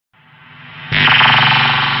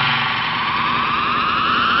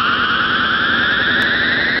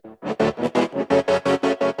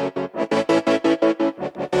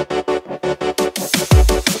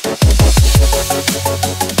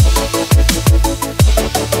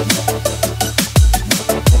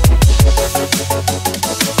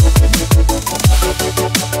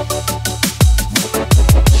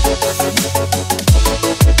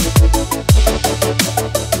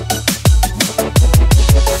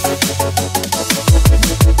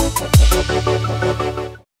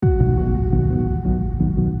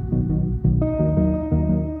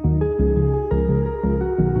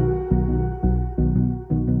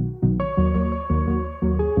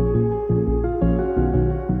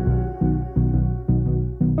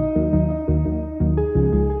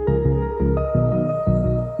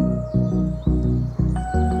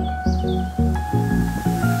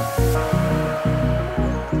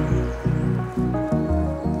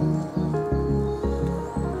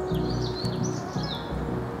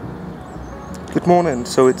Good morning.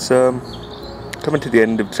 So it's coming to the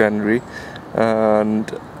end of January, and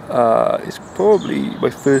it's probably my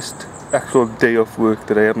first actual day off work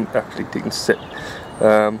that I haven't actually taken sick.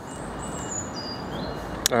 I'm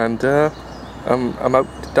out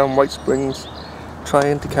down Whitesprings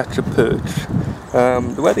trying to catch a perch.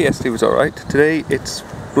 The weather yesterday was alright. Today it's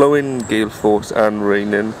blowing gale force and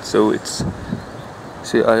raining, so it's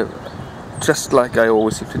just like I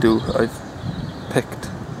always seem to do. I've picked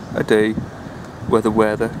a day where the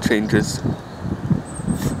weather changes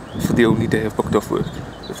for the only day I've booked off work.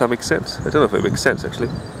 If that makes sense. I don't know if it makes sense actually.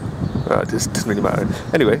 It just doesn't really matter.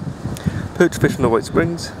 Anyway, perch fishing the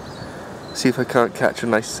Whitesprings. See if I can't catch a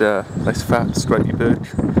nice fat stripy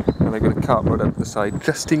perch. And I got a carp rod out the side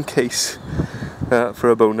just in case for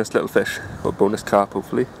a bonus little fish, or bonus carp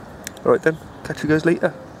hopefully. Alright then, catch you guys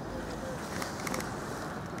later.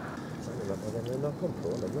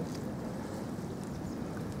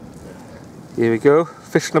 Here we go,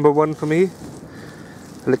 fish number one for me.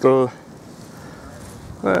 A little,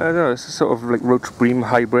 I don't know, it's a sort of like roach bream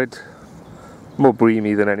hybrid. More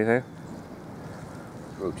breamy than anything.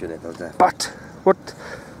 Roach in it, though, definitely. But, what,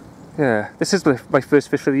 yeah, this is my first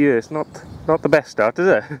fish of the year. It's not the best start, is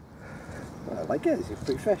it? I like it, it's a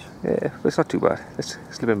pretty fish. Yeah, but it's not too bad. Let's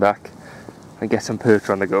slip him back and get some perch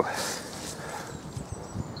on the go.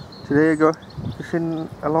 So there you go, fishing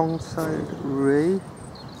alongside Ray.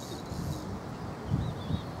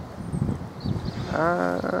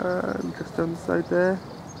 And just down the side there.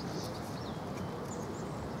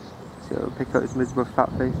 So I'll pick out his miserable fat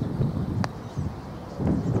face.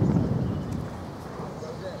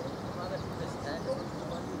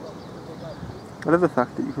 I love the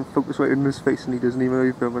fact that you can focus right in his face and he doesn't even know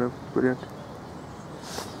you're filming him. Brilliant.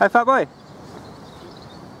 Hi, fat boy!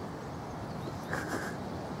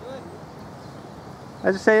 I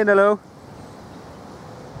was just saying hello.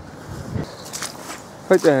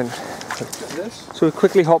 Right then. So we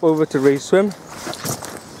quickly hop over to Ray's swim.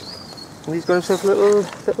 And he's got himself a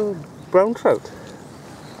little brown trout.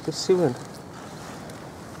 Just swimming.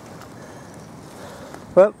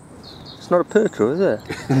 Well, it's not a perch, is it?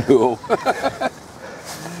 No.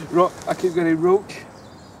 I keep getting roach,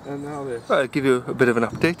 and now this. I'll give you a bit of an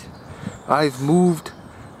update. I've moved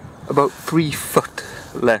about 3 foot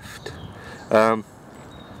left.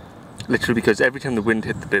 Literally because every time the wind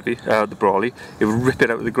hit the brawly, it would rip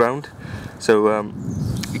it out of the ground. So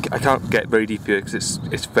I can't get very deep here because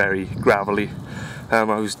it's very gravelly. I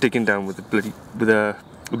was digging down with the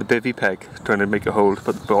bivvy peg, trying to make a hole to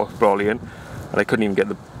put the brawly in, and I couldn't even get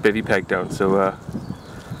the bivvy peg down. So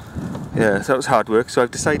yeah, so that was hard work. So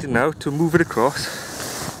I've decided now to move it across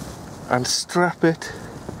and strap it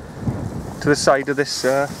to the side of this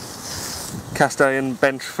cast iron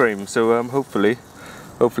bench frame. So hopefully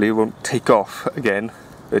it won't take off again.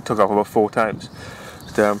 It took off about 4 times.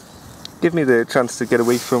 But, give me the chance to get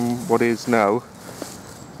away from what is now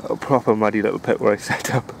a proper muddy little pit where I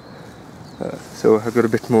set up. So I've got a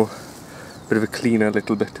bit of a cleaner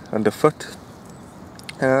little bit underfoot.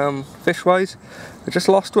 Fish wise, I just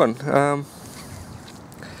lost one.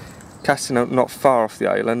 Casting out not far off the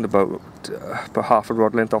island, about half a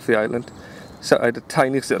rod length off the island. So I had a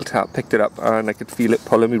tiny little tap, picked it up, and I could feel it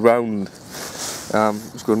pulling me round.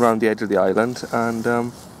 It was going round the edge of the island and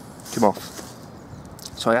came off.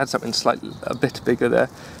 So I had something a bit bigger there.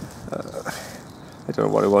 I don't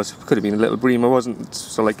know what it was. It could have been a little bream. I wasn't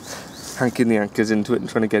so like hanking the anchors into it and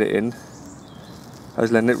trying to get it in. I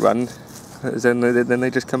was letting it run. Then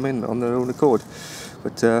they just come in on their own accord.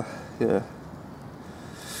 But yeah,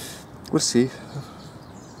 we'll see.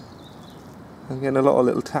 I'm getting a lot of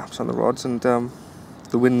little taps on the rods, and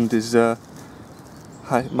the wind is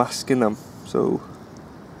masking them. So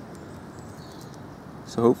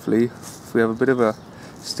hopefully, if we have a bit of a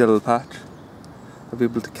still patch, I'll be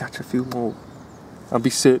able to catch a few more. I'll be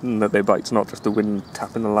certain that they bite's not just the wind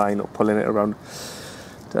tapping the line or pulling it around.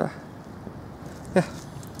 But, yeah.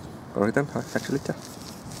 Alright then, I'll catch you later.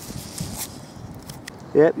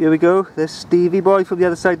 Yep, here we go. There's Stevie boy from the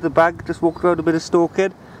other side of the bag, just walked around a bit of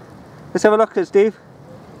stalking. Let's have a look at it, Steve.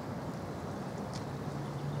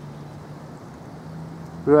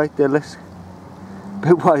 Right there, let's a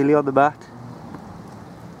bit wily on the mat.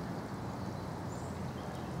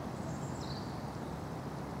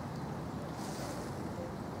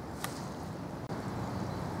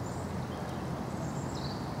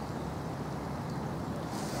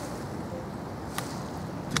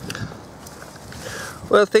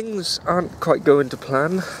 Well, things aren't quite going to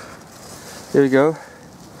plan. Here we go.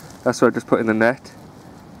 That's what I just put in the net.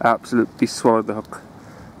 Absolutely swallowed the hook.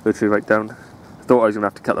 Literally right down. I thought I was going to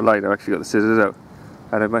have to cut the line. I actually got the scissors out.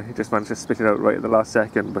 And I just managed to spit it out right at the last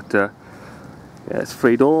second. But Yeah,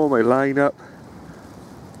 sprayed all my line up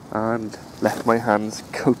and left my hands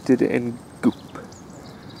coated in goop.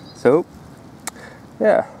 So,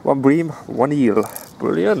 yeah, one bream, one eel.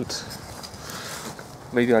 Brilliant.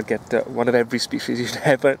 Maybe I'll get one of every species. You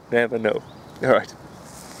never know. Alright.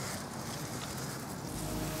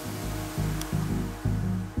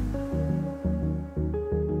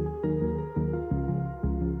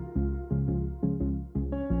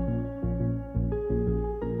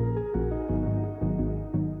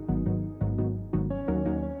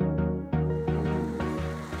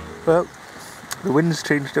 Well, the wind's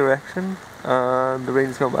changed direction and the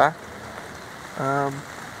rain's come back. And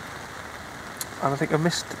I think I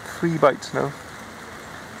missed 3 bites now.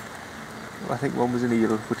 I think one was an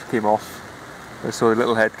eel which came off. I saw a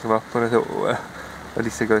little head come up and I thought, oh, at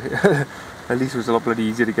least I got it. At least it was a lot bloody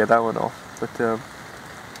easier to get that one off. But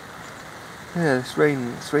yeah, this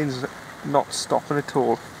rain's not stopping at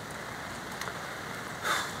all.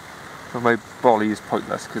 Well, my brolly is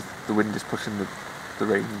pointless because the wind is pushing the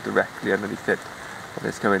rain directly underneath it, and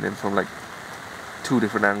it's coming in from like 2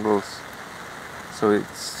 different angles. So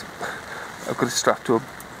it's I've got a strap to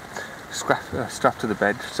the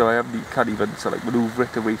bed, so I can't even manoeuvre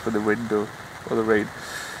it away from the wind or the rain.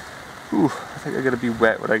 Ooh, I think I'm gonna be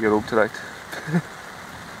wet when I get home tonight.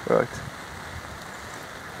 Right.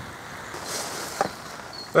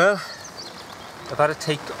 Well, I've had to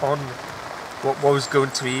take on what was going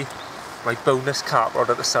to be my bonus carp rod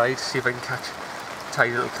at the side, see if I can catch a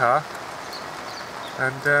tiny little carp.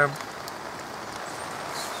 And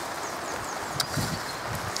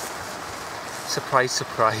surprise,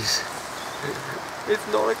 surprise, it's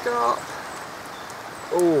not a carp.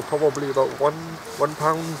 Oh, probably about one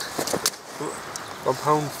pound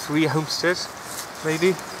 3 ounces,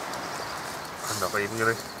 maybe. I'm not even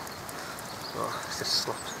gonna. Oh, it's just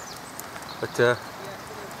slopped. But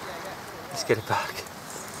let's get it back.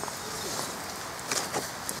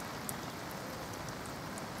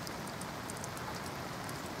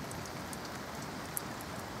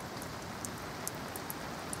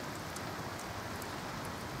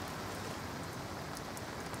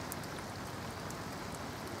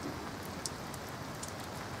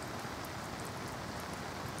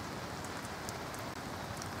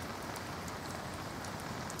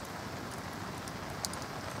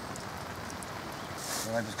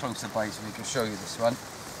 I was closer by so we can show you this one.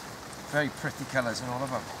 Very pretty colours in all of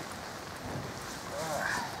them.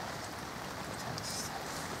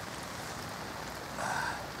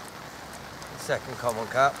 Second common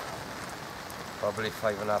carp, probably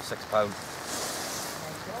 5.5, 6 pound.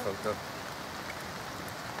 Photo.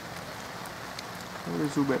 Let me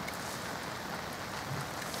zoom in.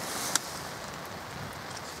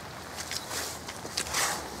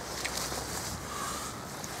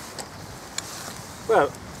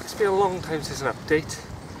 Well, it's been a long time since an update.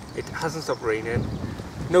 It hasn't stopped raining.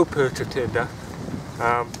 No perch have turned up.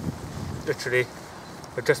 Literally,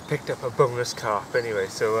 I just picked up a bonus carp anyway,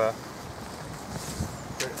 so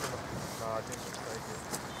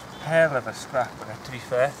hell of a scrap on it, to be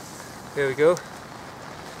fair. There we go.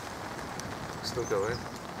 Still going.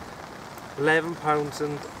 £11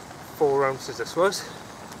 and 4 ounces this was.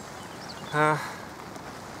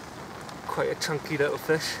 Quite a chunky little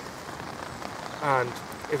fish. And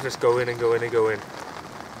it was just going and going and going.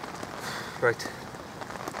 Right,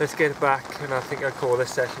 let's get it back, and I think I'll call this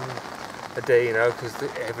session a day now because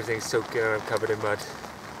everything's soaking and I'm covered in mud.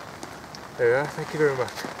 There we are, thank you very much.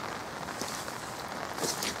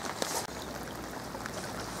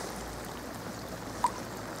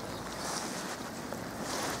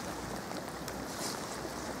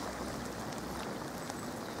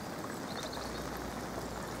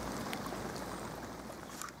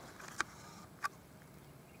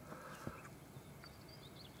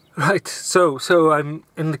 Right, so I'm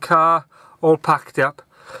in the car, all packed up,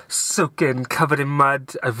 soaking, covered in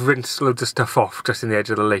mud. I've rinsed loads of stuff off just in the edge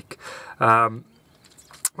of the lake. One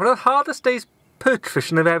of the hardest days perch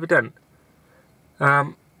fishing I've ever done.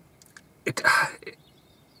 It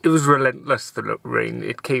was relentless, the rain.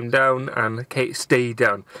 It came down and stayed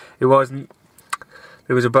down. There was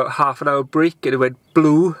about half an hour break and it went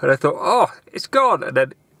blue and I thought, oh, it's gone. And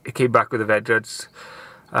then it came back with a vengeance.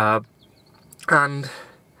 And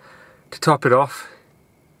to top it off,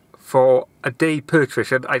 for a day perch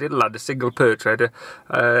fishing, I didn't land a single perch. I had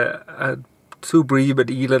a 2 bream,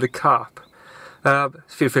 an eel and a carp. A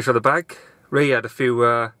few fish on the bank. Ray had a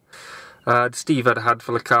few, Steve had a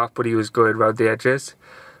handful of carp when he was going around the edges.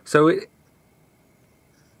 So,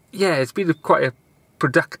 yeah, it's been quite a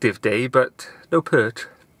productive day, but no perch.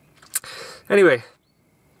 Anyway,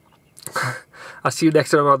 I'll see you next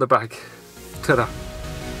time I'm on the bank. Ta-da.